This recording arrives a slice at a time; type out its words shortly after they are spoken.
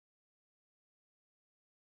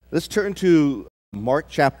Let's turn to Mark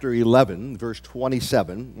chapter 11, verse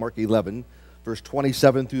 27. Mark 11, verse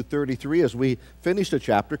 27 through 33 as we finish the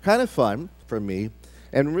chapter. Kind of fun for me.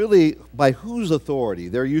 And really, by whose authority?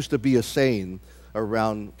 There used to be a saying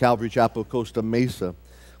around Calvary Chapel, Costa Mesa,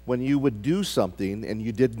 when you would do something and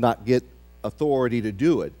you did not get authority to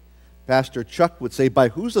do it, Pastor Chuck would say, by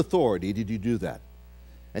whose authority did you do that?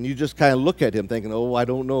 And you just kind of look at him thinking, oh, I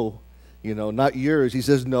don't know. Not yours. He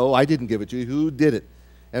says, no, I didn't give it to you. Who did it?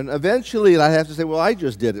 And eventually I have to say, well, I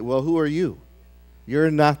just did it. Well, who are you? You're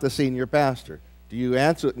not the senior pastor. Do you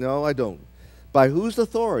answer it? No, I don't. By whose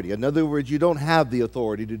authority? In other words, you don't have the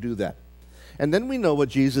authority to do that. And then we know what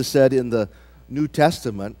Jesus said in the New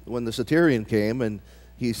Testament when the centurion came and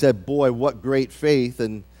he said, boy, what great faith.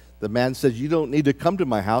 And the man said, you don't need to come to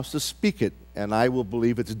my house to speak it, and I will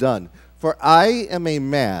believe it's done. For I am a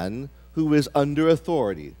man who is under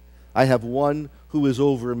authority. I have one who is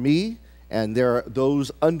over me, and there are those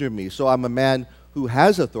under me. So I'm a man who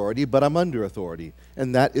has authority, but I'm under authority.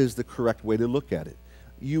 And that is the correct way to look at it.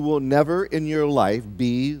 You will never in your life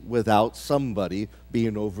be without somebody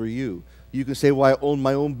being over you. You can say, well, I own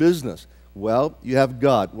my own business. Well, you have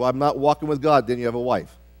God. Well, I'm not walking with God, then you have a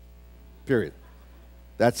wife. Period.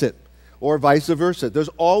 That's it. Or vice versa. There's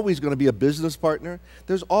always going to be a business partner.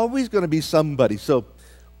 There's always going to be somebody. So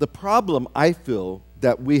the problem I feel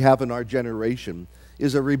that we have in our generation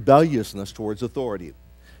is a rebelliousness towards authority.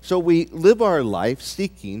 So we live our life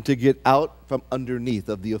seeking to get out from underneath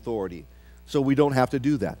of the authority. So we don't have to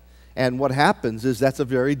do that. And what happens is that's a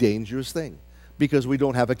very dangerous thing because we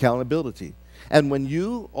don't have accountability. And when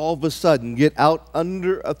you all of a sudden get out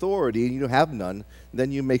under authority and you have none,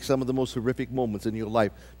 then you make some of the most horrific moments in your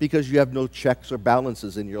life because you have no checks or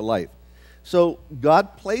balances in your life. So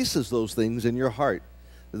God places those things in your heart.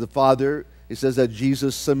 The Father, it says that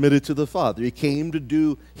Jesus submitted to the Father. He came to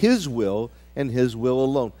do His will and His will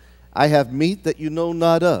alone. I have meat that you know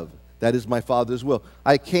not of. That is my Father's will.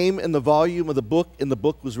 I came in the volume of the book, and the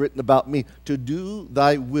book was written about me, to do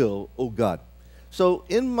thy will, O God. So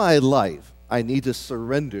in my life, I need to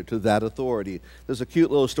surrender to that authority. There's a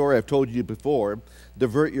cute little story I've told you before.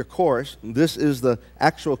 Divert your course. This is the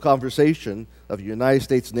actual conversation of a United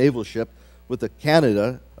States naval ship with the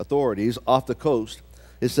Canada authorities off the coast.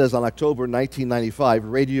 It says on October 1995,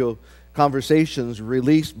 radio conversations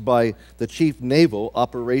released by the Chief Naval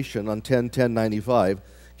Operation on 10/10/95.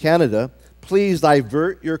 Canada, please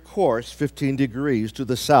divert your course 15 degrees to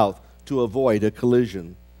the south to avoid a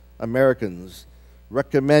collision. Americans,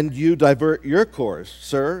 recommend you divert your course,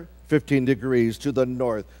 sir, 15 degrees to the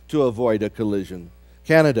north to avoid a collision.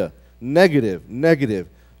 Canada, negative.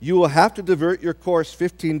 You will have to divert your course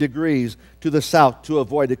 15 degrees to the south to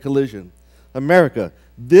avoid a collision. America,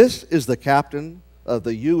 this is the captain of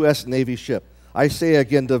the U.S. Navy ship. I say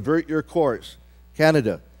again, divert your course.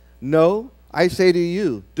 Canada, no, I say to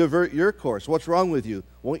you, divert your course. What's wrong with you?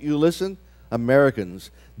 Won't you listen?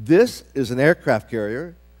 Americans, this is an aircraft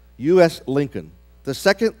carrier, U.S. Lincoln, the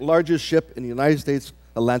second largest ship in the United States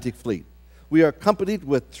Atlantic Fleet. We are accompanied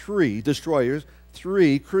with 3 destroyers,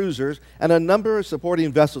 3 cruisers, and a number of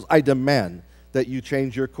supporting vessels. I demand that you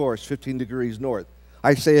change your course 15 degrees north.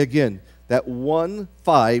 I say again, that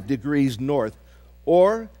 15 degrees north,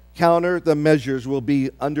 or counter the measures will be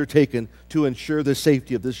undertaken to ensure the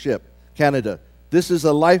safety of this ship. Canada, this is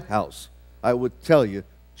a lighthouse. I would tell you,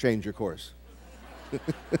 change your course.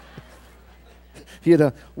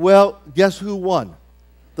 Well, guess who won?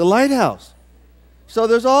 The lighthouse. So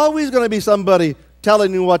there's always going to be somebody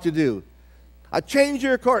telling you what to do. I change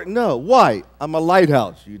your course. No, why? I'm a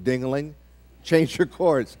lighthouse, you dingling. Change your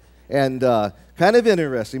course. And kind of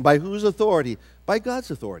interesting. By whose authority? By God's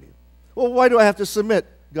authority. Well, why do I have to submit?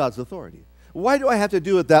 God's authority. Why do I have to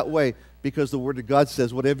do it that way? Because the Word of God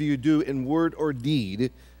says whatever you do in word or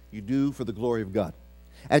deed, you do for the glory of God.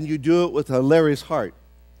 And you do it with a hilarious heart.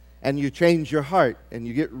 And you change your heart and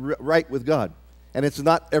you get right with God. And it's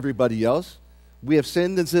not everybody else. We have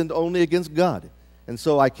sinned and sinned only against God. And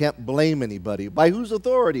so I can't blame anybody. By whose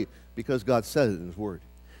authority? Because God said it in His Word.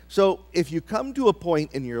 So if you come to a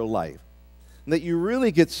point in your life that you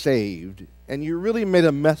really get saved and you really made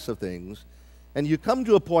a mess of things, and you come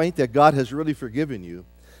to a point that God has really forgiven you,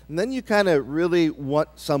 and then you kind of really want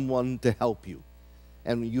someone to help you.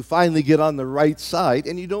 And you finally get on the right side,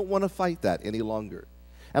 and you don't want to fight that any longer.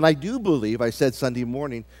 And I do believe, I said Sunday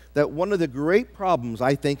morning, that one of the great problems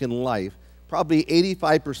I think in life, probably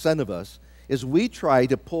 85% of us, is we try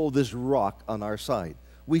to pull this rock on our side.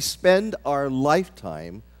 We spend our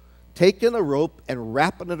lifetime taking a rope and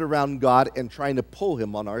wrapping it around God and trying to pull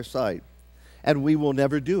Him on our side. And we will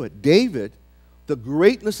never do it. David the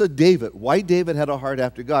greatness of David, why David had a heart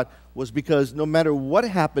after God, was because no matter what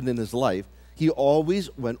happened in his life, he always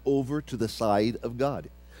went over to the side of God.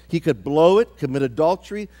 He could blow it, commit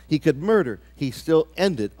adultery, he could murder. He still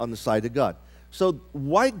ended on the side of God. So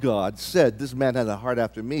why God said this man had a heart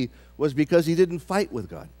after me was because he didn't fight with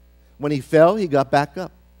God. When he fell, he got back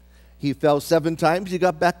up. He fell 7 times, he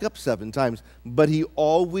got back up 7 times. But he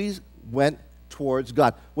always went towards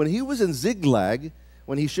God. When he was in Ziklag,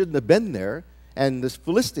 when he shouldn't have been there, and the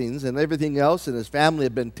Philistines and everything else and his family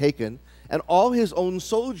had been taken, and all his own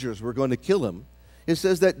soldiers were going to kill him, it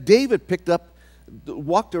says that David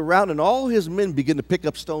walked around, and all his men began to pick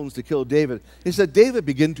up stones to kill David. He said David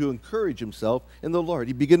began to encourage himself in the Lord.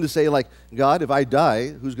 He began to say, like, God, if I die,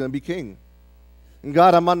 who's going to be king? And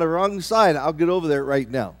God, I'm on the wrong side. I'll get over there right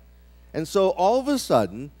now. And so all of a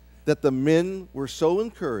sudden, that the men were so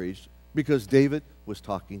encouraged because David was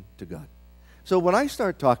talking to God. So when I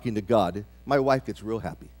start talking to God, my wife gets real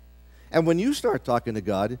happy. And when you start talking to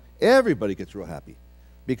God, everybody gets real happy.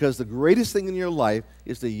 Because the greatest thing in your life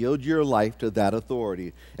is to yield your life to that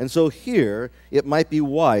authority. And so here, it might be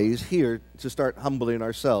wise here to start humbling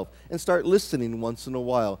ourselves and start listening once in a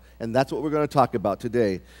while. And that's what we're going to talk about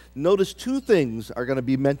today. Notice 2 things are going to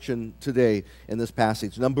be mentioned today in this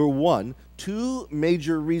passage. Number 1, 2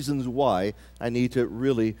 major reasons why I need to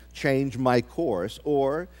really change my course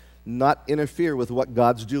or not interfere with what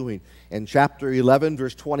God's doing. In chapter 11,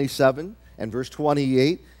 verse 27 and verse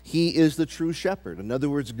 28, He is the true shepherd. In other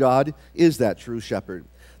words, God is that true shepherd.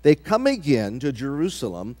 They come again to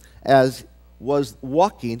Jerusalem as was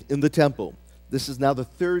walking in the temple. This is now the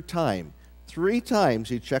 3rd time. 3 times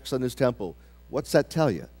he checks on his temple. What's that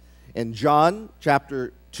tell you? In John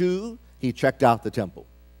chapter 2, he checked out the temple,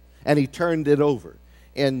 and he turned it over.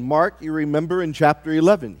 In Mark, you remember in chapter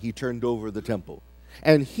 11, he turned over the temple.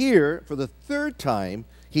 And here, for the 3rd time,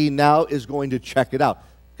 he now is going to check it out.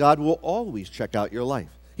 God will always check out your life.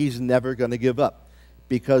 He's never going to give up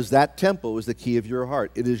because that temple is the key of your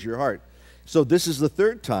heart. It is your heart. So this is the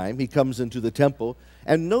 3rd time he comes into the temple.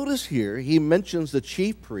 And notice here, he mentions the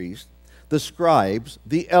chief priests, the scribes,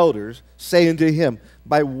 the elders, saying to him,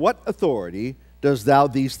 by what authority dost thou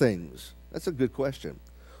these things? That's a good question.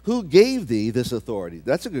 Who gave thee this authority?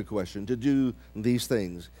 That's a good question, to do these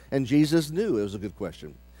things. And Jesus knew it was a good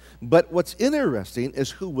question. But what's interesting is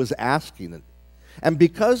who was asking it. And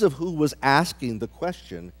because of who was asking the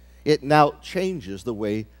question, it now changes the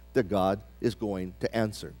way that God is going to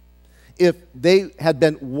answer. If they had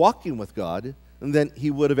been walking with God, then he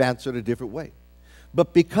would have answered a different way.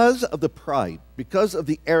 But because of the pride, because of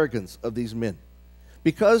the arrogance of these men,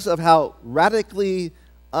 because of how radically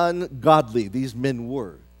ungodly these men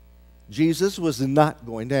were, Jesus was not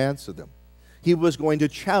going to answer them. He was going to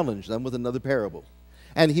challenge them with another parable.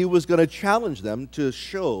 And he was going to challenge them to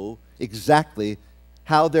show exactly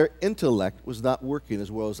how their intellect was not working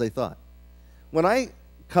as well as they thought. When I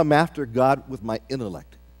come after God with my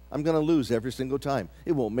intellect, I'm going to lose every single time.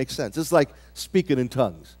 It won't make sense. It's like speaking in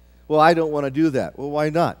tongues. Well, I don't want to do that. Well, why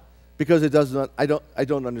not? Because it doesn't. I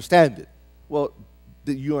don't understand it. Well,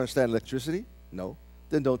 do you understand electricity? No.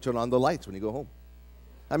 Then don't turn on the lights when you go home.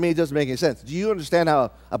 I mean, it doesn't make any sense. Do you understand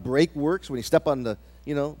how a brake works when you step on the,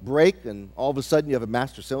 brake and all of a sudden you have a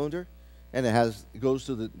master cylinder and it goes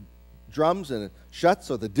to the drums and it shuts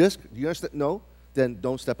or the disc? Do you understand? No? Then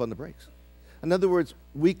don't step on the brakes. In other words,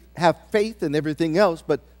 we have faith in everything else,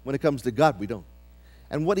 but when it comes to God, we don't.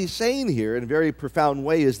 And what he's saying here in a very profound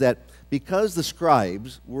way is that because the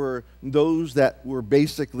scribes were those that were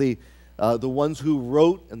basically the ones who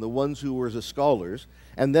wrote and the ones who were the scholars,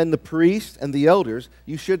 and then the priests and the elders,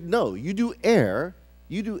 you should know. You do err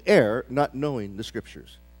not knowing the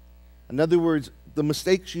Scriptures. In other words, the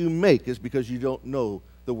mistakes you make is because you don't know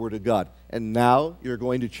the Word of God. And now you're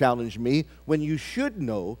going to challenge me when you should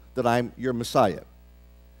know that I'm your Messiah.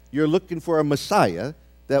 You're looking for a Messiah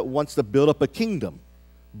that wants to build up a kingdom.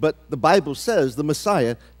 But the Bible says the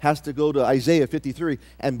Messiah has to go to Isaiah 53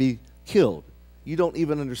 and be killed. You don't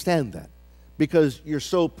even understand that. Because you're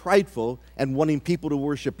so prideful and wanting people to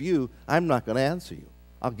worship you, I'm not going to answer you.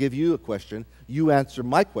 I'll give you a question. You answer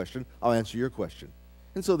my question. I'll answer your question.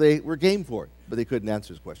 And so they were game for it, but they couldn't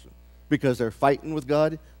answer his question. Because they're fighting with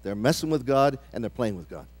God, they're messing with God, and they're playing with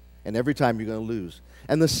God. And every time you're going to lose.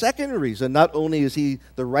 And the second reason, not only is he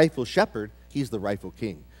the rightful shepherd, he's the rightful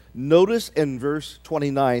king. Notice in verse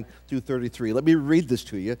 29 through 33. Let me read this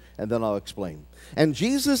to you, and then I'll explain. And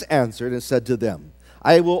Jesus answered and said to them,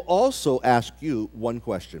 I will also ask you one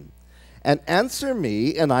question. And answer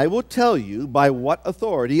me, and I will tell you by what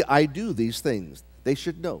authority I do these things. They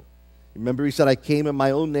should know. Remember, he said, I came in my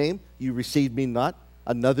own name, you received me not.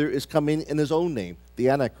 Another is coming in his own name, the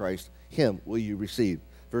Antichrist. him will you receive.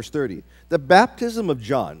 Verse 30, the baptism of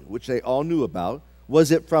John, which they all knew about,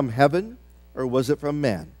 was it from heaven or was it from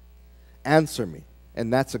man? Answer me.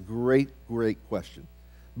 And that's a great, great question.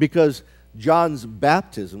 Because John's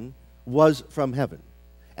baptism was from heaven.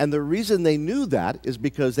 And the reason they knew that is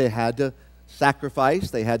because they had to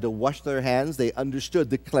sacrifice, they had to wash their hands, they understood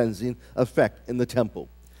the cleansing effect in the temple.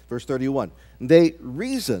 Verse 31, they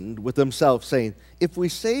reasoned with themselves, saying, if we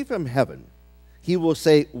say from heaven, he will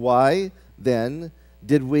say, why then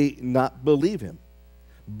did we not believe him?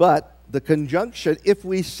 But the conjunction, if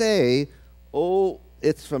we say, oh,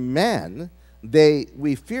 it's from man,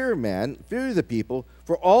 we fear man, fear the people,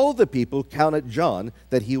 for all the people counted John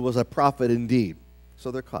that he was a prophet indeed.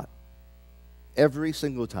 So they're caught. Every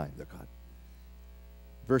single time they're caught.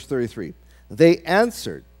 Verse 33, they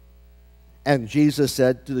answered, and Jesus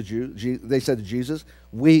said to the Jews, they said to Jesus,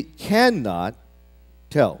 we cannot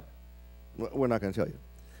tell. We're not going to tell you.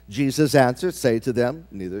 Jesus answered, say to them,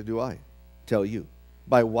 neither do I tell you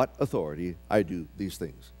by what authority I do these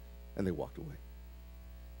things. And they walked away.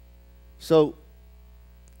 So,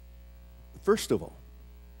 first of all,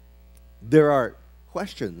 there are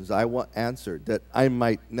questions I want answered that I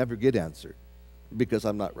might never get answered because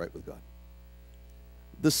I'm not right with God.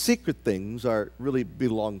 The secret things really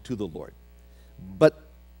belong to the Lord. But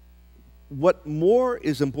what more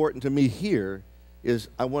is important to me here is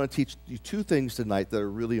I want to teach you two things tonight that are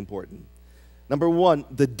really important. Number one,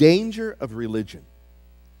 the danger of religion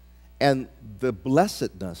and the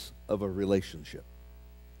blessedness of a relationship.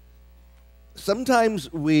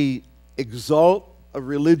 Sometimes we exalt a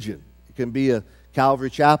religion. It can be a Calvary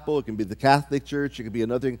chapel, it can be the Catholic Church, it can be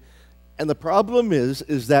another thing. And the problem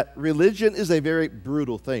is that religion is a very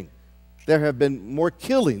brutal thing. There have been more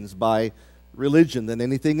killings by religion than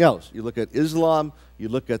anything else. You look at Islam, you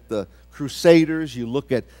look at the Crusaders, you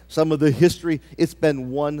look at some of the history, it's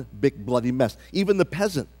been one big bloody mess. Even the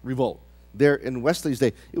peasant revolt there in Wesley's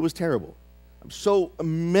day, it was terrible. So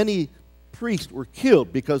many priests were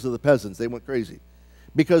killed because of the peasants. They went crazy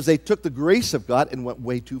because they took the grace of God and went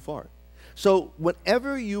way too far. So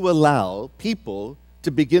whenever you allow people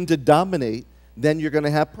to begin to dominate, then you're going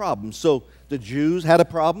to have problems. So the Jews had a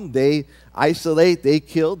problem. They isolate, they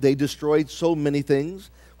killed, they destroyed so many things.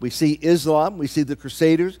 We see Islam, we see the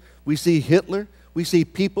Crusaders, we see Hitler, we see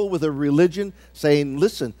people with a religion saying,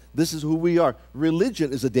 listen, this is who we are.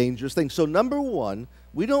 Religion is a dangerous thing. So number one,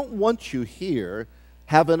 we don't want you here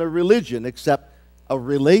having a religion except a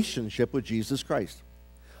relationship with Jesus Christ.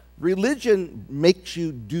 Religion makes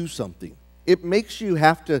you do something. It makes you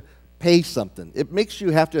have to pay something. It makes you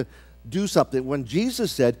have to do something. When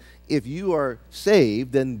Jesus said, if you are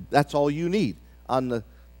saved, then that's all you need. On the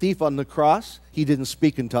thief on the cross, he didn't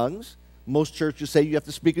speak in tongues. Most churches say you have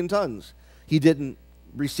to speak in tongues. He didn't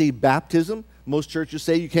receive baptism. Most churches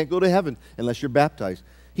say you can't go to heaven unless you're baptized.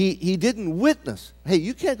 He didn't witness. Hey,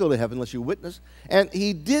 you can't go to heaven unless you witness. And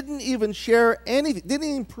he didn't even share anything, didn't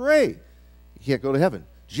even pray. You can't go to heaven.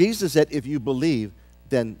 Jesus said, if you believe,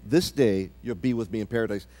 then this day you'll be with me in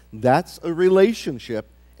paradise. That's a relationship.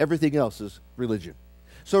 Everything else is religion.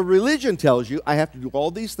 So religion tells you I have to do all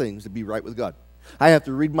these things to be right with God. I have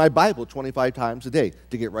to read my Bible 25 times a day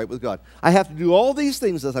to get right with God. I have to do all these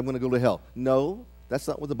things as I'm going to go to hell. No, that's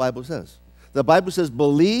not what the Bible says. The Bible says,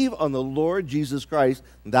 believe on the Lord Jesus Christ,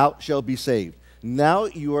 thou shalt be saved. Now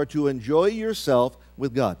you are to enjoy yourself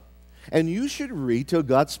with God. And you should read till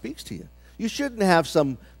God speaks to you. You shouldn't have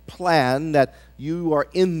some plan that you are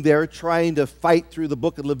in there trying to fight through the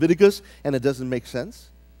book of Leviticus and it doesn't make sense.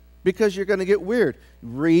 Because you're going to get weird.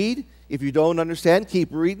 Read. If you don't understand, keep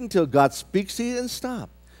reading till God speaks to you and stop.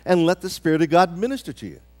 And let the Spirit of God minister to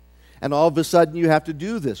you. And all of a sudden you have to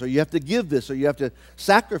do this, or you have to give this, or you have to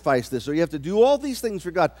sacrifice this, or you have to do all these things for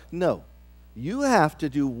God. No. You have to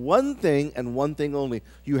do one thing and one thing only.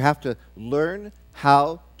 You have to learn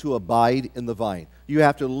how to abide in the vine. You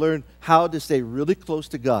have to learn how to stay really close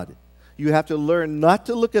to God. You have to learn not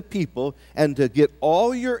to look at people and to get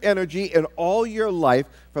all your energy and all your life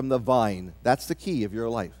from the vine. That's the key of your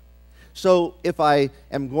life. So if I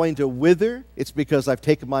am going to wither, it's because I've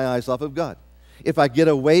taken my eyes off of God. If I get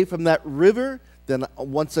away from that river, then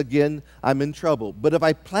once again, I'm in trouble. But if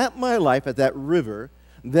I plant my life at that river,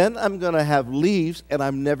 then I'm going to have leaves and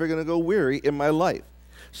I'm never going to go weary in my life.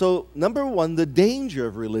 So number one, the danger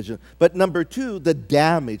of religion. But number two, the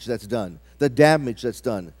damage that's done. The damage that's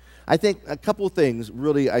done. I think a couple things,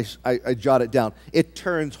 really, I jotted down. It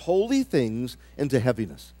turns holy things into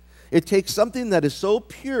heaviness. It takes something that is so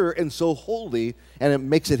pure and so holy, and it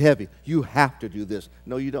makes it heavy. You have to do this.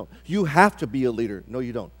 No, you don't. You have to be a leader. No,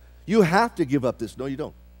 you don't. You have to give up this. No, you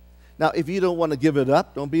don't. Now, if you don't want to give it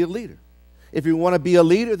up, don't be a leader. If you want to be a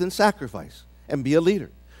leader, then sacrifice and be a leader.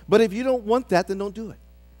 But if you don't want that, then don't do it.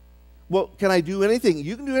 Well, can I do anything?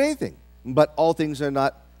 You can do anything, but all things are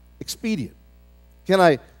not expedient. Can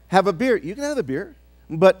I have a beer? You can have a beer,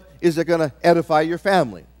 but is it going to edify your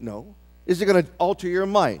family? No. Is it going to alter your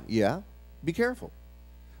mind? Yeah. Be careful.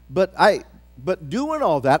 But doing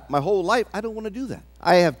all that my whole life, I don't want to do that.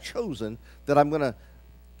 I have chosen that I'm going to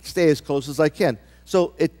stay as close as I can.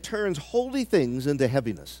 So it turns holy things into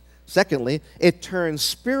heaviness. Secondly, it turns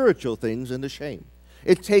spiritual things into shame.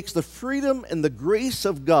 It takes the freedom and the grace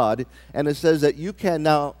of God, and it says that you can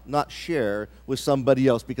now not share with somebody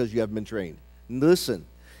else because you haven't been trained. Listen,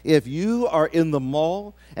 if you are in the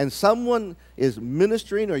mall and someone is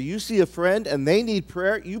ministering or you see a friend and they need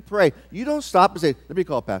prayer, you pray. You don't stop and say, let me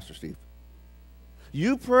call Pastor Steve.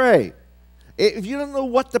 You pray. If you don't know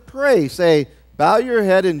what to pray, say, bow your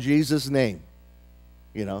head in Jesus' name.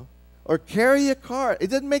 You know, or carry a card. It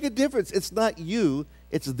doesn't make a difference. It's not you,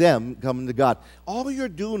 it's them coming to God. All you're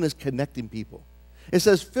doing is connecting people. It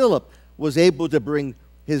says Philip was able to bring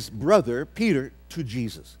his brother, Peter, to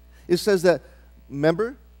Jesus. It says that,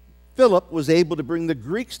 remember, Philip was able to bring the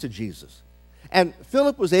Greeks to Jesus. And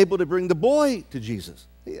Philip was able to bring the boy to Jesus.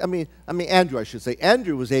 I mean, Andrew, I should say.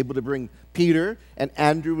 Andrew was able to bring Peter, and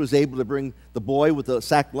Andrew was able to bring the boy with the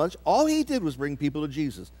sack lunch. All he did was bring people to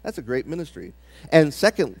Jesus. That's a great ministry. And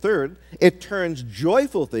third, it turns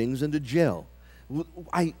joyful things into jail.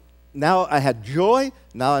 Now I had joy,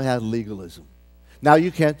 now I had legalism. Now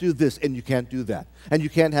you can't do this, and you can't do that. And you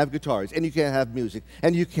can't have guitars, and you can't have music,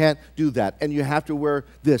 and you can't do that. And you have to wear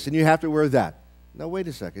this, and you have to wear that. Now wait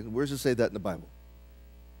a second. Where does it say that in the Bible?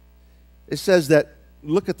 It says that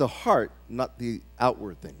look at the heart, not the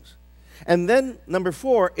outward things. And then, number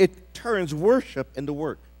 4, it turns worship into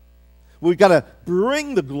work. We've got to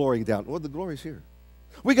bring the glory down. Well, the glory's here.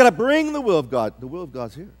 We've got to bring the will of God. The will of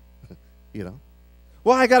God's here. You know.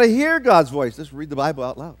 Well, I got to hear God's voice. Let's read the Bible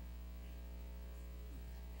out loud.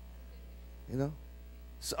 You know.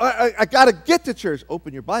 So I got to get to church.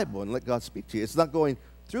 Open your Bible and let God speak to you. It's not going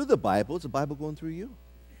through the Bible. It's the Bible going through you.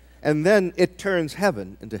 And then it turns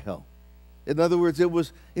heaven into hell. In other words, it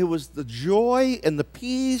was the joy and the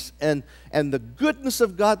peace and the goodness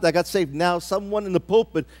of God that got saved. Now someone in the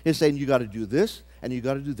pulpit is saying, you got to do this, and you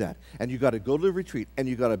got to do that, and you got to go to the retreat, and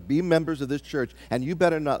you got to be members of this church, and you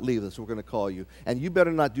better not leave us. We're going to call you, and you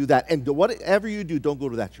better not do that. And whatever you do, don't go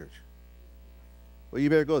to that church. Well, you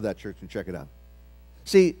better go to that church and check it out.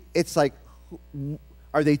 See, it's like,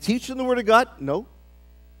 are they teaching the Word of God? No.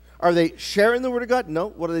 Are they sharing the Word of God? No.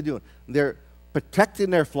 What are they doing? They're protecting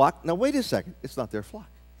their flock. Now, wait a second. It's not their flock.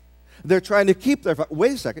 They're trying to keep their flock.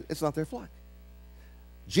 Wait a second. It's not their flock.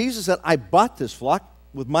 Jesus said, I bought this flock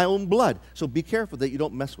with my own blood, so be careful that you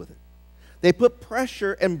don't mess with it. They put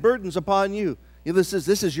pressure and burdens upon you. This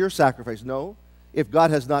is your sacrifice. No. If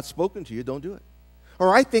God has not spoken to you, don't do it.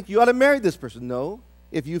 Or I think you ought to marry this person. No.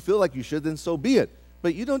 If you feel like you should, then so be it.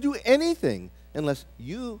 But you don't do anything unless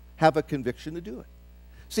you have a conviction to do it.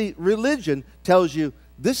 See, religion tells you,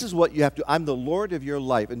 this is what you have to. I'm the Lord of your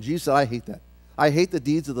life. And Jesus said, I hate that. I hate the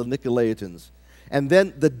deeds of the Nicolaitans. And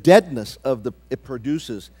then the deadness it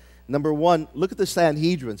produces. Number 1, look at the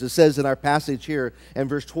Sanhedrins. It says in our passage here in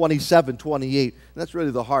verse 27, 28, and that's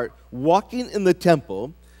really the heart. Walking in the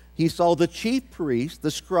temple, he saw the chief priests,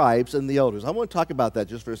 the scribes, and the elders. I want to talk about that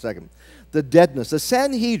just for a second. The deadness. The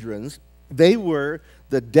Sanhedrins, they were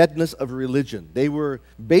the deadness of religion. They were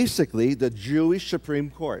basically the Jewish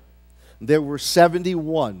Supreme Court. There were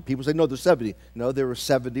 71. People say, no, there's 70. No, there were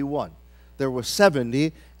 71. There were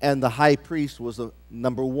 70, and the high priest was the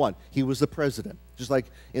number 1. He was the president, just like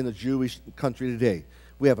in the Jewish country today.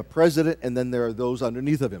 We have a president, and then there are those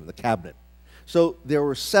underneath of him, the cabinet. So there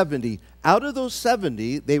were 70. Out of those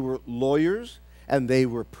 70, they were lawyers, and they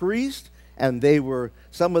were priests, and they were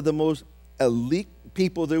some of the most elite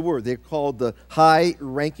people there were. They're called the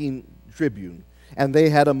high-ranking tribune. And they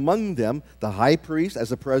had among them the high priest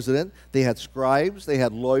as a president. They had scribes, they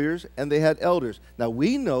had lawyers, and they had elders. Now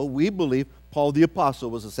we believe Paul the Apostle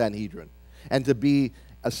was a Sanhedrin. And to be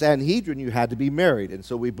a Sanhedrin, you had to be married. And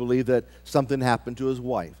so we believe that something happened to his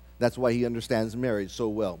wife. That's why he understands marriage so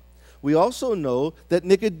well. We also know that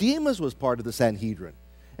Nicodemus was part of the Sanhedrin.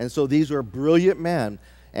 And so these were brilliant men,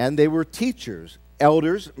 and they were teachers.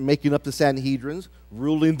 Elders making up the Sanhedrins,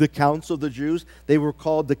 ruling the council of the Jews. They were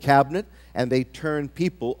called the cabinet, and they turned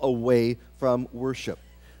people away from worship.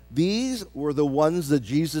 These were the ones that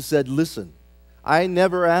Jesus said, listen, I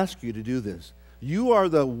never asked you to do this. You are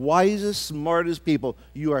the wisest, smartest people.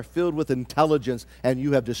 You are filled with intelligence, and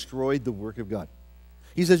you have destroyed the work of God.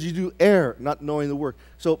 He says you do err, not knowing the work.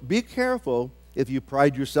 So be careful if you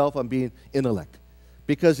pride yourself on being intellect,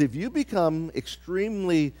 Because if you become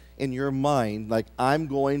extremely in your mind, like I'm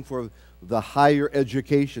going for the higher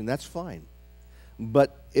education, that's fine.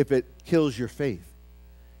 But if it kills your faith,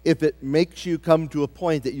 if it makes you come to a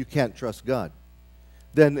point that you can't trust God,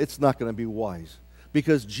 then it's not going to be wise.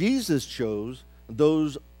 Because Jesus chose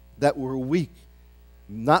those that were weak.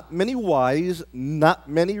 Not many wise, not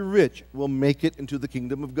many rich will make it into the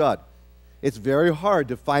kingdom of God. It's very hard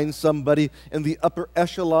to find somebody in the upper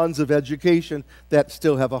echelons of education that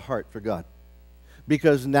still have a heart for God.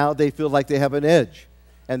 Because now they feel like they have an edge,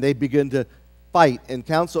 and they begin to fight and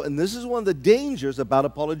counsel. And this is one of the dangers about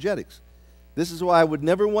apologetics. This is why I would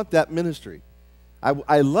never want that ministry.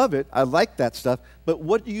 I love it. I like that stuff. But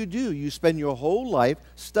what do? You spend your whole life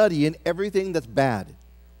studying everything that's bad.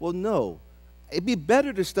 Well, no. It'd be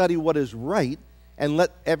better to study what is right and let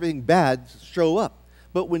everything bad show up.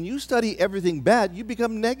 But when you study everything bad, you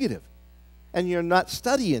become negative. And you're not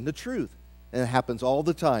studying the truth. And it happens all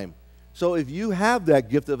the time. So if you have that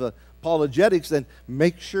gift of apologetics, then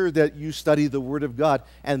make sure that you study the Word of God.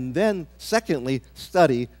 And then, secondly,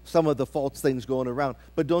 study some of the false things going around.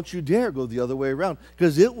 But don't you dare go the other way around,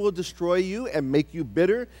 because it will destroy you and make you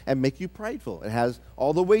bitter and make you prideful. It has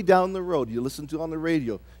all the way down the road. You listen to on the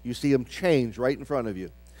radio, you see them change right in front of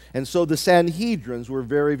you. And so the Sanhedrins were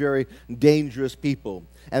very, very dangerous people.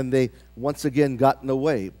 And they, once again, got in the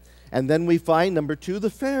way. And then we find, number two, the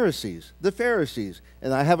Pharisees. The Pharisees.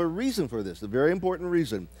 And I have a reason for this, a very important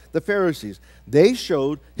reason. The Pharisees, they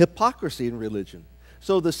showed hypocrisy in religion.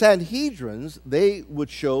 So the Sanhedrins, they would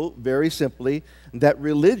show very simply that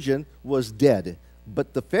religion was dead.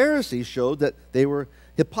 But the Pharisees showed that they were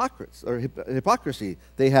hypocrites, or hypocrisy.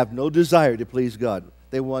 They have no desire to please God.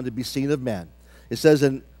 They wanted to be seen of man. It says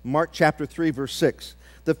in Mark chapter 3, verse 6,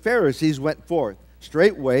 the Pharisees went forth,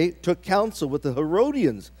 straightway took counsel with the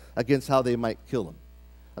Herodians against how they might kill him.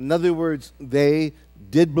 In other words, they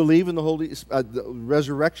did believe in the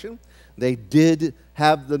resurrection. They did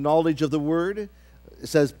have the knowledge of the Word. It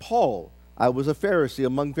says, Paul, I was a Pharisee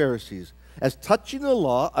among Pharisees. As touching the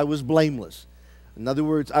law, I was blameless. In other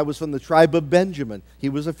words, I was from the tribe of Benjamin. He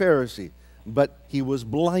was a Pharisee, but he was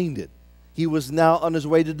blinded. He was now on his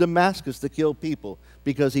way to Damascus to kill people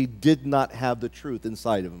because he did not have the truth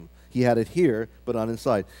inside of him. He had it here, but not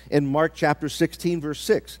inside. In Mark chapter 16, verse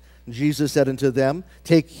 6, Jesus said unto them,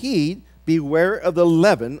 take heed, beware of the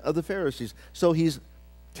leaven of the Pharisees. So he's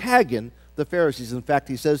tagging the Pharisees. In fact,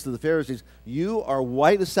 he says to the Pharisees, you are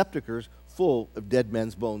white as sepulchres full of dead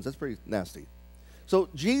men's bones. That's pretty nasty. So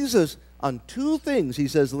Jesus, on two things, he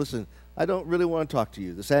says, listen, I don't really want to talk to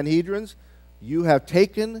you. The Sanhedrins, you have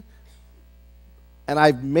taken, and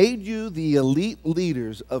I've made you the elite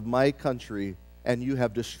leaders of my country, and you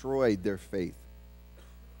have destroyed their faith.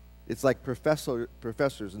 It's like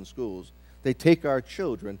professors in schools. They take our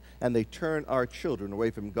children and they turn our children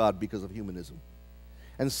away from God because of humanism.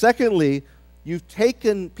 And secondly, you've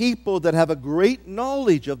taken people that have a great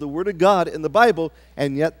knowledge of the Word of God in the Bible,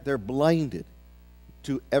 and yet they're blinded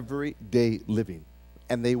to everyday living.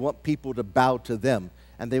 And they want people to bow to them,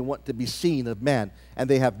 and they want to be seen of man, and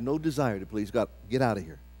they have no desire to please God. Get out of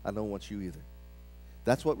here. I don't want you either.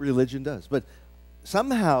 That's what religion does. But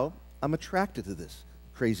somehow, I'm attracted to this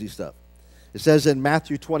crazy stuff. It says in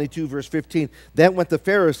Matthew 22, verse 15, then went the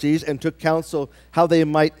Pharisees and took counsel how they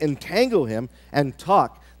might entangle him and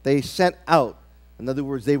talk. They sent out, in other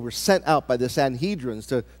words, they were sent out by the Sanhedrins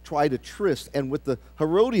to try to tryst, and with the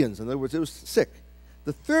Herodians. In other words, it was sick.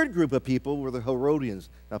 The third group of people were the Herodians.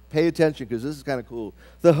 Now pay attention, because this is kind of cool.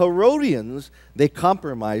 The Herodians, they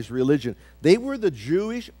compromised religion. They were the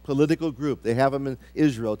Jewish political group. They have them in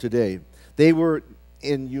Israel today. They were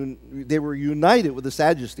united with the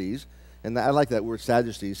Sadducees, and I like that word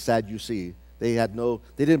Sadducees, Sadducee. They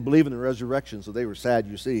didn't believe in the resurrection, so they were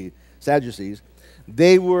Sadducees.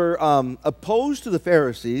 They were opposed to the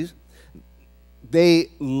Pharisees. They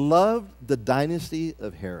loved the dynasty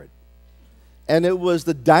of Herod. And it was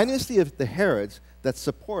the dynasty of the Herods that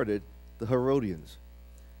supported the Herodians.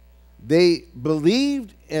 They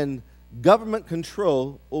believed in government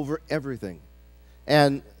control over everything.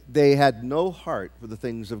 And they had no heart for the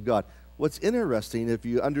things of God. What's interesting, if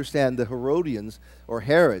you understand the Herodians or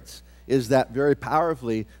Herods, is that very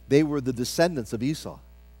powerfully they were the descendants of Esau.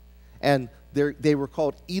 And they were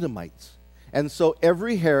called Edomites. And so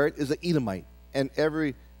every Herod is an Edomite. And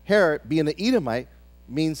every Herod, being an Edomite,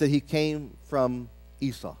 means that he came from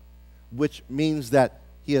Esau, which means that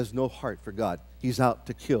he has no heart for God. He's out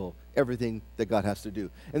to kill everything that God has to do.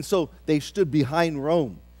 And so they stood behind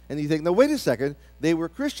Rome. And you think, now wait a second, they were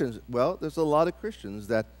Christians. Well, there's a lot of Christians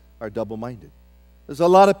that are double-minded. There's a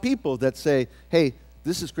lot of people that say, hey,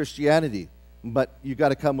 this is Christianity, but you got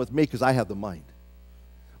to come with me because I have the mind.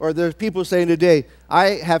 Or there's people saying today,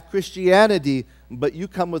 I have Christianity, but you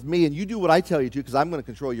come with me and you do what I tell you to because I'm going to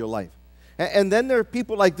control your life. And then there are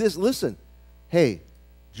people like this, listen, hey,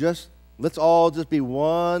 let's all just be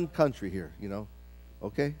one country here,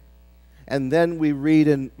 okay? And then we read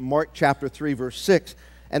in Mark chapter 3, verse 6,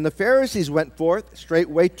 and the Pharisees went forth,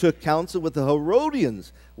 straightway took counsel with the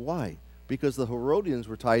Herodians. Why? Because the Herodians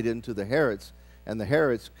were tied into the Herods, and the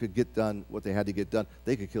Herods could get done what they had to get done.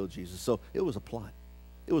 They could kill Jesus. So it was a plot.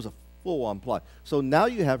 It was a full-on plot. So now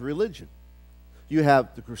you have religion. You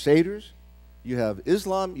have the Crusaders. You have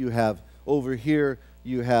Islam. You have over here,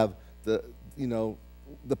 you have the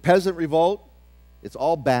peasant revolt. It's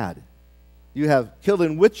all bad. You have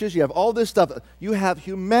killing witches. You have all this stuff. You have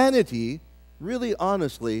humanity really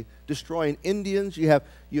honestly destroying Indians.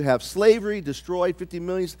 You have slavery destroyed, 50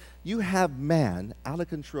 million. You have man out of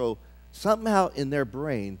control somehow in their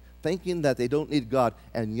brain thinking that they don't need God,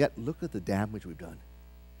 and yet look at the damage we've done.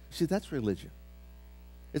 See, that's religion.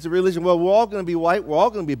 It's a religion. Well, we're all going to be white. We're all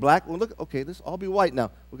going to be black. Well, look, okay, let's all be white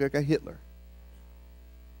now. We got Hitler.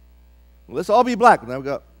 Well, let's all be black. Now we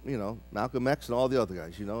got, Malcolm X and all the other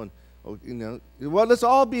guys, Well, let's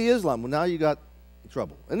all be Islam. Well, now you got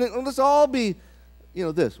trouble. And then let's all be,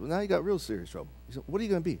 this. Well, now you got real serious trouble. So what are you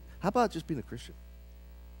going to be? How about just being a Christian?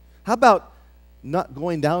 How about not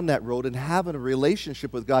going down that road and having a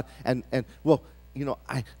relationship with God?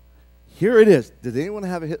 Here it is. Did anyone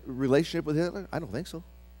have a relationship with Hitler? I don't think so.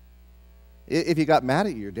 If you got mad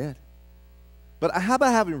at you, you're dead. But how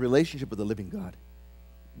about having a relationship with the living God?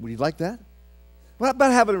 Would you like that? What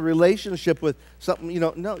about having a relationship with something,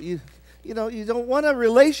 no, you don't want a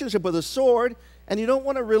relationship with a sword, and you don't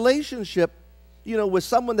want a relationship, with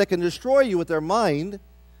someone that can destroy you with their mind.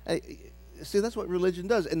 See, that's what religion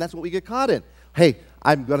does, and that's what we get caught in. Hey,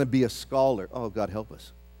 I'm going to be a scholar. Oh, God help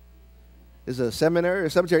us. Is it a seminary or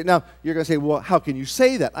cemetery? Now, you're going to say, well, how can you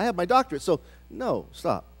say that? I have my doctorate. So, no,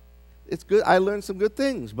 stop. It's good. I learned some good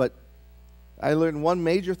things, but I learned one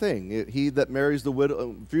major thing. He that marries the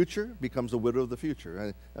widow future becomes the widow of the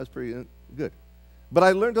future. That's pretty good. But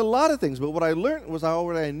I learned a lot of things. But what I learned was I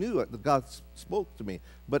already knew that God spoke to me.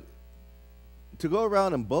 But to go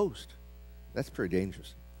around and boast, that's pretty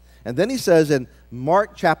dangerous. And then he says in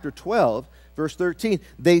Mark chapter 12, verse 13,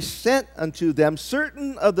 they sent unto them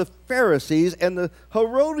certain of the Pharisees and the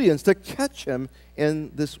Herodians to catch him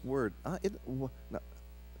in this word.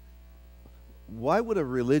 Why would a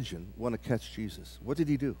religion want to catch Jesus? What did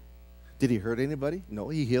he do? Did he hurt anybody? No,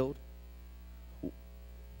 he healed.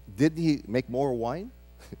 Didn't he make more wine?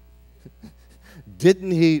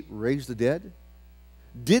 Didn't he raise the dead?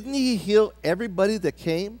 Didn't he heal everybody that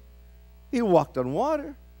came? He walked on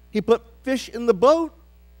water. He put fish in the boat.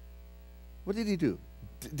 What did he do?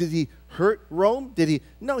 Did he hurt Rome?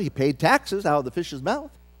 No, he paid taxes out of the fish's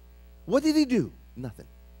mouth. What did he do? Nothing.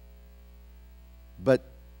 But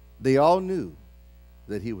they all knew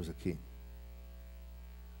that he was a king.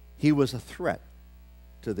 He was a threat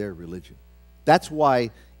to their religion. That's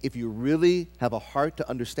why, if you really have a heart to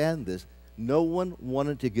understand this, no one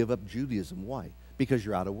wanted to give up Judaism. Why? Because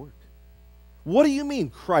you're out of work. What do you mean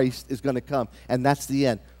Christ is going to come and that's the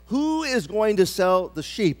end? Who is going to sell the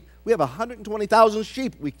sheep? We have 120,000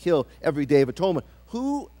 sheep we kill every Day of Atonement.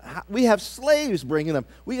 We have slaves bringing them.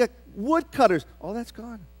 We got woodcutters. All that's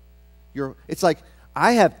gone. It's like,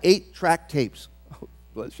 I have 8-track tapes. Oh,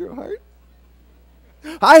 bless your heart.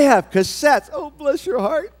 I have cassettes. Oh, bless your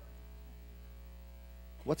heart.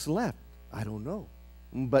 What's left? I don't know.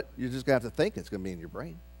 But you're just going to have to think it's going to be in your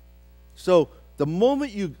brain. So the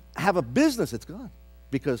moment you have a business, it's gone.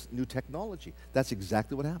 Because new technology. That's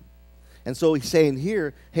exactly what happened. And so he's saying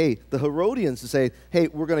here, hey, the Herodians are saying, hey,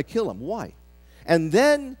 we're going to kill him. Why? And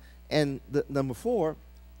then, number 4,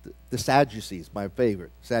 the Sadducees, my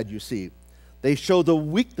favorite, Sadducee. They show the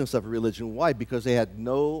weakness of religion. Why? Because they had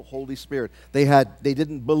no Holy Spirit. They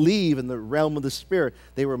didn't believe in the realm of the Spirit.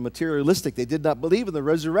 They were materialistic. They did not believe in the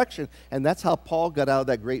resurrection. And that's how Paul got out of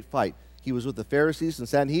that great fight. He was with the Pharisees and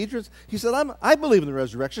Sanhedrins. He said, I believe in the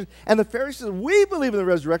resurrection. And the Pharisees said, we believe in the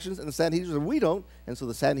resurrections. And the Sanhedrins said, we don't. And so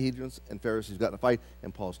the Sanhedrins and Pharisees got in a fight,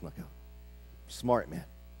 and Paul snuck out. Smart man.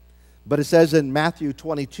 But it says in Matthew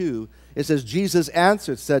 22, it says, Jesus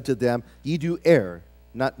answered, said to them, ye do err,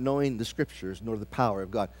 not knowing the Scriptures nor the power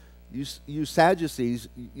of God. You Sadducees,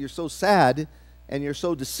 you're so sad and you're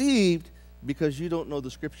so deceived because you don't know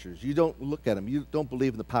the Scriptures. You don't look at them. You don't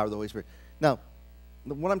believe in the power of the Holy Spirit. Now,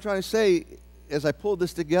 what I'm trying to say, as I pull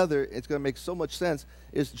this together, it's going to make so much sense,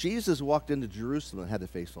 is Jesus walked into Jerusalem and had to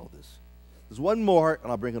face all this. There's one more,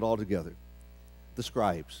 and I'll bring it all together. The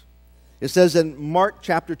scribes. It says in Mark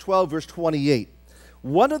chapter 12, verse 28,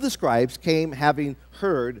 one of the scribes came having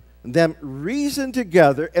heard them reason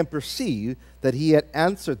together and perceive that he had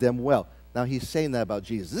answered them well. Now he's saying that about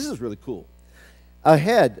Jesus. This is really cool.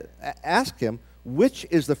 Ahead, ask him, which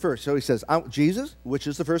is the first? So he says, Jesus, which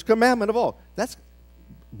is the first commandment of all? That's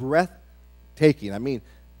breathtaking. I mean,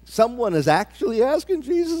 someone is actually asking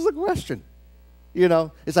Jesus a question. You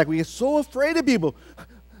know, it's like we get so afraid of people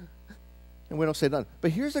and we don't say nothing.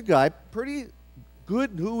 But here's a guy, pretty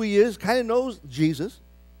good who he is, kind of knows Jesus.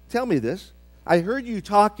 Tell me this. I heard you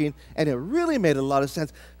talking, and it really made a lot of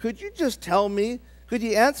sense. Could you just tell me, could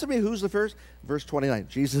you answer me who's the first? Verse 29,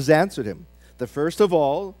 Jesus answered him, the first of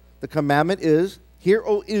all, the commandment is, Hear,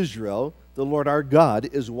 O Israel, the Lord our God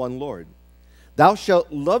is one Lord. Thou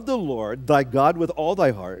shalt love the Lord thy God with all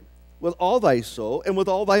thy heart, with all thy soul, and with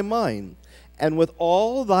all thy mind, and with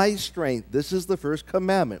all thy strength. This is the first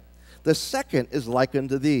commandment. The second is like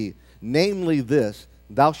unto thee, namely this,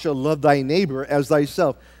 thou shalt love thy neighbor as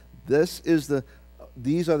thyself.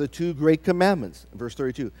 These are the two great commandments. Verse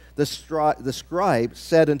 32, the scribe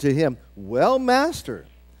said unto him, Well, master,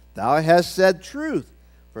 thou hast said truth,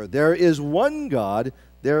 for there is one God,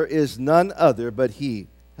 there is none other but he.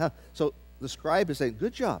 So the scribe is saying,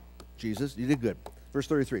 good job, Jesus, you did good. Verse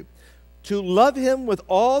 33, to love him with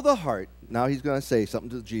all the heart, now he's going to say something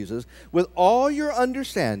to Jesus, with all your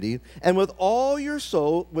understanding, and with all your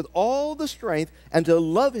soul, with all the strength, and to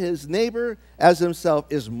love his neighbor as himself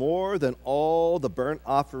is more than all the burnt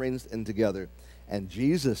offerings and together. And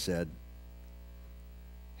Jesus said,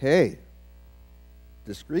 hey,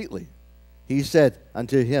 discreetly, he said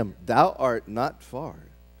unto him, Thou art not far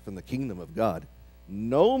from the kingdom of God.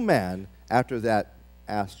 No man after that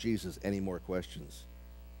asked Jesus any more questions.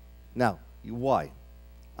 Now, why?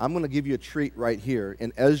 I'm going to give you a treat right here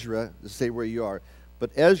in Ezra to say where you are.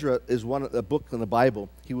 But Ezra is one of the books in the Bible.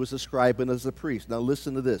 He was a scribe and as a priest. Now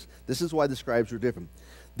listen to this. This is why the scribes were different.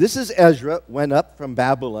 This is Ezra, went up from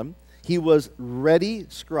Babylon. He was ready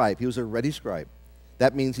scribe. He was a ready scribe.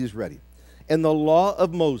 That means he's ready. In the law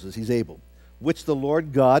of Moses, he's able, which the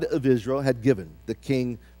Lord God of Israel had given. The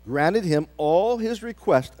king granted him all his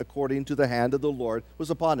requests according to the hand of the Lord was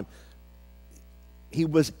upon him. He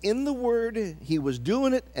was in the word, he was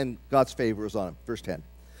doing it, and God's favor was on him. Verse 10.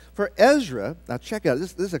 For Ezra, now check out,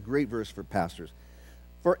 this is a great verse for pastors.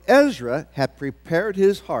 For Ezra had prepared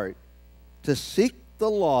his heart to seek the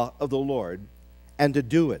law of the Lord and to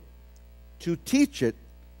do it, to teach it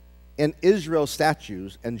in Israel's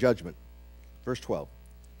statutes and judgment. Verse 12.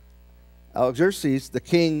 Artaxerxes, the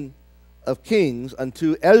king of kings,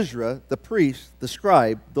 unto Ezra, the priest, the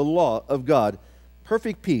scribe, the law of God,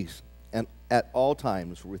 perfect peace, and at all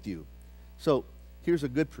times with you. So here's a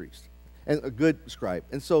good priest and a good scribe.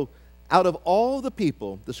 And so out of all the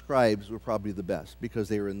people, the scribes were probably the best because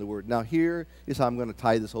they were in the Word. Now here is how I'm going to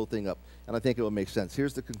tie this whole thing up, and I think it will make sense.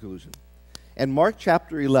 Here's the conclusion. In Mark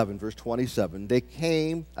chapter 11, verse 27, they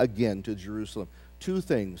came again to Jerusalem. Two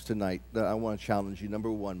things tonight that I want to challenge you.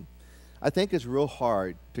 Number one, I think it's real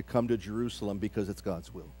hard to come to Jerusalem because it's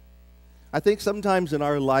God's will. I think sometimes in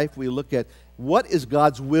our life we look at what is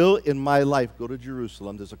God's will in my life. Go to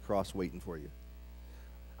Jerusalem. There's a cross waiting for you.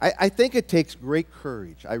 I think it takes great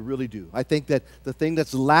courage. I really do. I think that the thing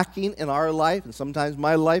that's lacking in our life, and sometimes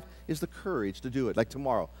my life, is the courage to do it. Like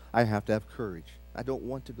tomorrow, I have to have courage. I don't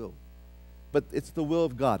want to go. But it's the will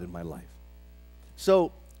of God in my life.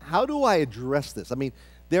 So how do I address this? I mean,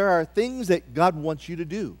 there are things that God wants you to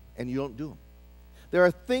do, and you don't do them. There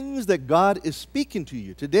are things that God is speaking to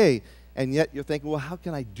you today, and yet you're thinking, well, how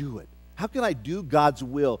can I do it? How can I do God's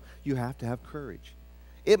will? You have to have courage.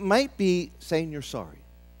 It might be saying you're sorry.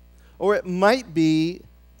 Or it might be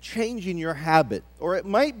changing your habit. Or it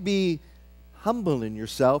might be humbling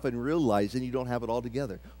yourself and realizing you don't have it all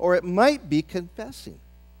together. Or it might be confessing.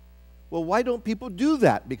 Well, why don't people do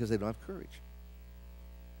that? Because they don't have courage.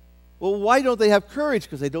 Well, why don't they have courage?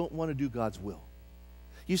 Because they don't want to do God's will.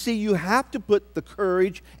 You see, you have to put the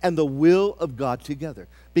courage and the will of God together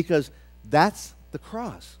because that's the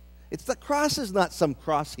cross. The cross is not some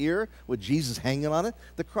cross here with Jesus hanging on it.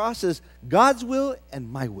 The cross is God's will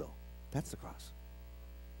and my will. That's the cross.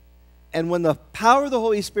 And when the power of the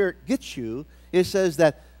Holy Spirit gets you, it says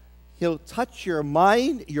that He'll touch your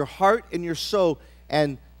mind, your heart, and your soul.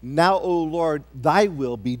 And now, O Lord, thy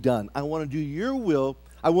will be done. I want to do your will.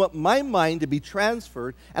 I want my mind to be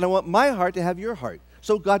transferred, and I want my heart to have your heart.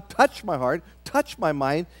 So God, touch my heart, touch my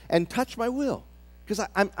mind, and touch my will. Because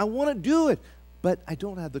I want to do it, but I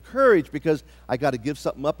don't have the courage because I got to give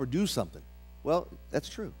something up or do something. Well, that's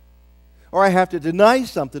true. Or I have to deny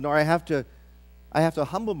something, or I have to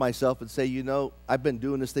humble myself and say, you know, I've been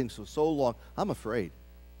doing this thing for so long, I'm afraid.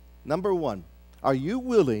 Number one, are you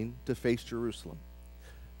willing to face Jerusalem?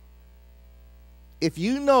 if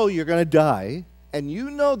you know you're going to die, and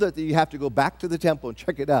you know that you have to go back to the temple and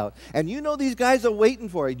check it out, and you know these guys are waiting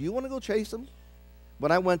for you, do you want to go chase them?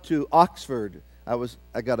 When I went to Oxford,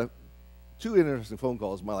 I got two interesting phone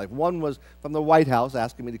calls in my life. One was from the White House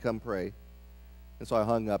asking me to come pray, and so I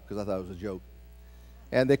hung up because I thought it was a joke.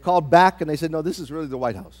 And they called back and they said, no, this is really the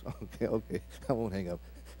White House. Okay, I won't hang up.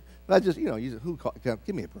 But I just, who called?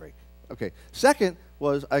 Give me a break. Okay. Second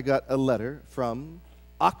was I got a letter from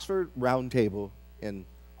Oxford Round Table in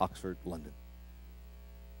Oxford, London.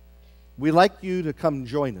 We'd like you to come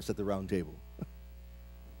join us at the round table.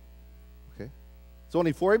 Okay? It's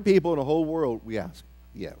only 40 people in the whole world, we ask.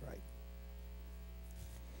 Yeah, right.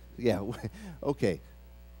 Yeah, okay.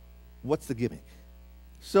 What's the gimmick?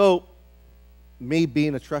 So, me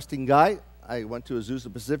being a trusting guy, I went to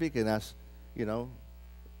Azusa Pacific and asked, the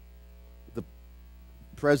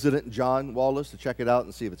President, John Wallace, to check it out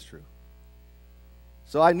and see if it's true.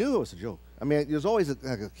 So I knew it was a joke. I mean, there's always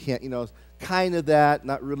kind of that,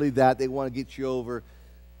 not really that. They want to get you over.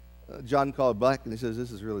 John called back and he says,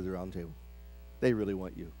 this is really the round table. They really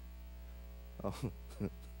want you. Oh,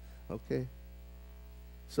 okay.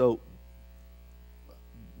 So,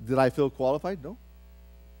 did I feel qualified? No.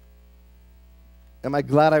 Am I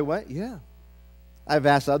glad I went? Yeah. I've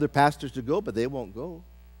asked other pastors to go, but they won't go.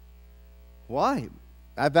 Why?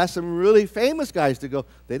 I've asked some really famous guys to go.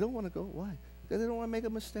 They don't want to go. Why? Because they don't want to make a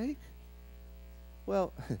mistake.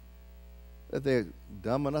 Well, if they're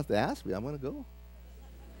dumb enough to ask me, I'm going to go.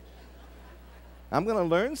 I'm going to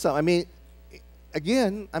learn something. I mean,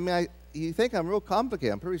 again, you think I'm real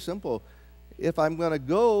complicated. I'm pretty simple. If I'm going to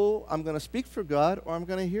go, I'm going to speak for God or I'm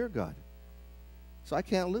going to hear God. So I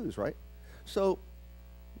can't lose, right? So,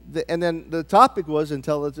 and then the topic was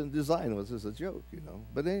intelligent design. Was this a joke,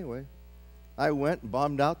 But anyway, I went and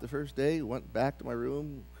bombed out the first day, went back to my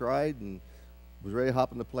room, cried, and was ready to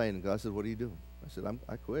hop on the plane. And God said, what are you doing? I said,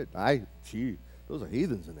 I quit. Those are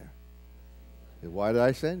heathens in there. Said, why did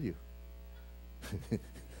I send you?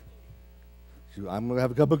 I'm going to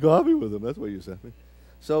have a cup of coffee with them. That's what you sent me.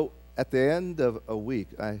 So at the end of a week,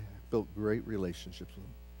 I built great relationships with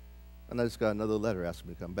them. And I just got another letter asking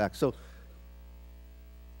me to come back. So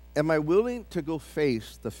am I willing to go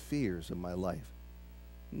face the fears in my life?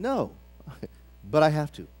 No, but I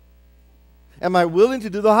have to. Am I willing to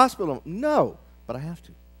do the hospital? No, but I have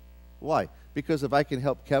to. Why? Because if I can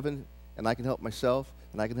help Kevin, and I can help myself,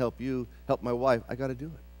 and I can help you, help my wife, I got to do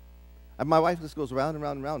it. And my wife just goes round and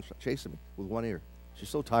round and round chasing me with one ear. She's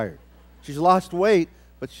so tired. She's lost weight,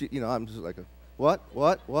 but I'm just like, what?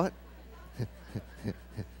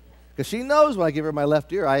 Because she knows when I give her my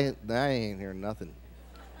left ear, I ain't hearing nothing.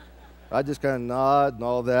 I just kind of nod and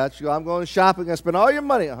all that. She goes, I'm going shopping. I spend all your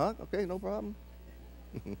money. Okay, no problem.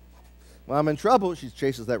 When I'm in trouble, she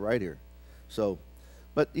chases that right ear. So,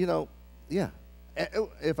 but, yeah.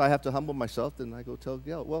 If I have to humble myself, then I go tell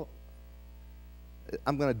Gail, well,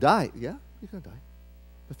 I'm going to die. Yeah, you're going to die.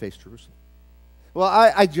 But face Jerusalem. Well,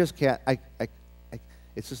 I just can't.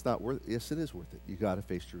 It's just not worth it. Yes, it is worth it. You got to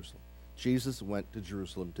face Jerusalem. Jesus went to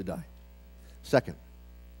Jerusalem to die. Second,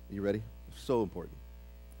 you ready? So important.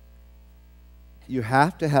 You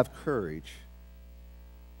have to have courage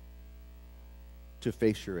to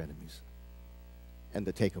face your enemies and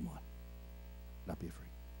to take them on. Not be afraid.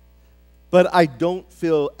 But I don't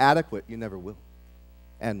feel adequate. You never will.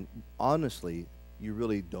 And honestly, you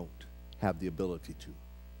really don't have the ability to.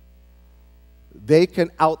 They can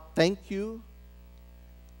outthink you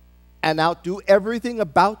and outdo everything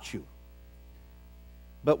about you.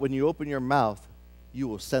 But when you open your mouth, you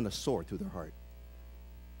will send a sword through their heart.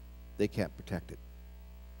 They can't protect it.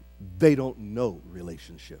 They don't know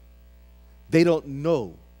relationship. They don't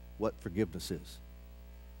know what forgiveness is.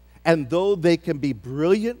 And though they can be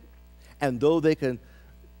brilliant, and though they can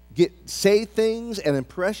say things and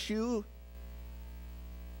impress you,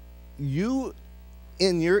 you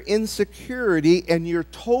in your insecurity and your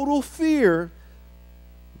total fear,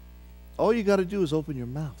 all you got to do is open your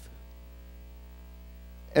mouth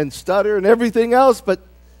and stutter and everything else, but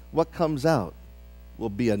what comes out will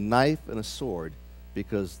be a knife and a sword,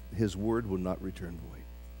 because his word will not return void.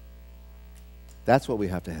 That's what we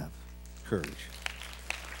have to have. Courage.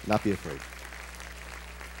 Not be afraid.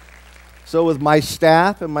 So with my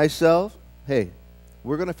staff and myself, hey,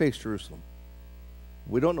 we're going to face Jerusalem.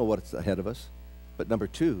 We don't know what's ahead of us. But number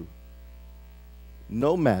two,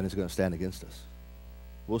 no man is going to stand against us.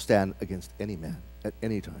 We'll stand against any man at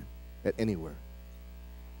any time, at anywhere.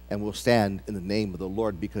 And we'll stand in the name of the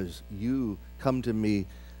Lord, because you come to me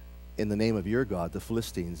in the name of your God, the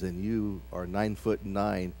Philistines, and you are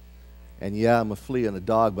 9'9". And yeah, I'm a flea and a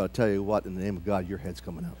dog, but I'll tell you what, in the name of God, your head's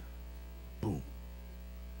coming out. Boom.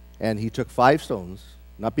 And he took 5 stones,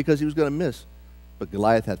 not because he was going to miss, but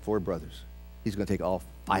Goliath had 4 brothers. He's going to take all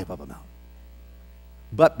 5 of them out.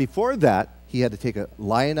 But before that, he had to take a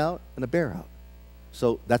lion out and a bear out.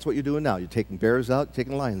 So that's what you're doing now. You're taking bears out, you're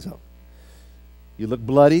taking lions out. You look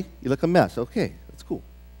bloody, you look a mess. Okay, that's cool.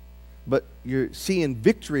 But you're seeing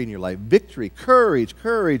victory in your life. Victory,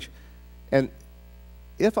 courage. And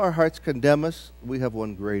if our hearts condemn us, we have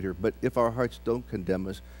one greater. But if our hearts don't condemn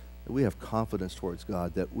us, we have confidence towards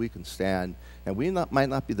God that we can stand. And we might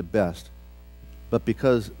not be the best, but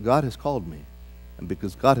because God has called me and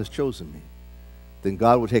because God has chosen me, then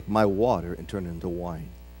God will take my water and turn it into wine.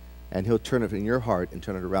 And he'll turn it in your heart and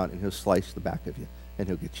turn it around, and he'll slice the back of you, and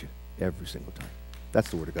he'll get you every single time. That's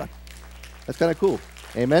the Word of God. That's kind of cool.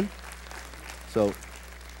 Amen? So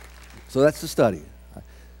that's the study.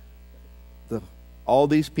 All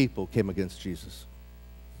these people came against Jesus.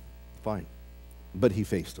 Fine. But he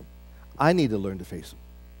faced them. I need to learn to face them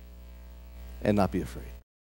and not be afraid.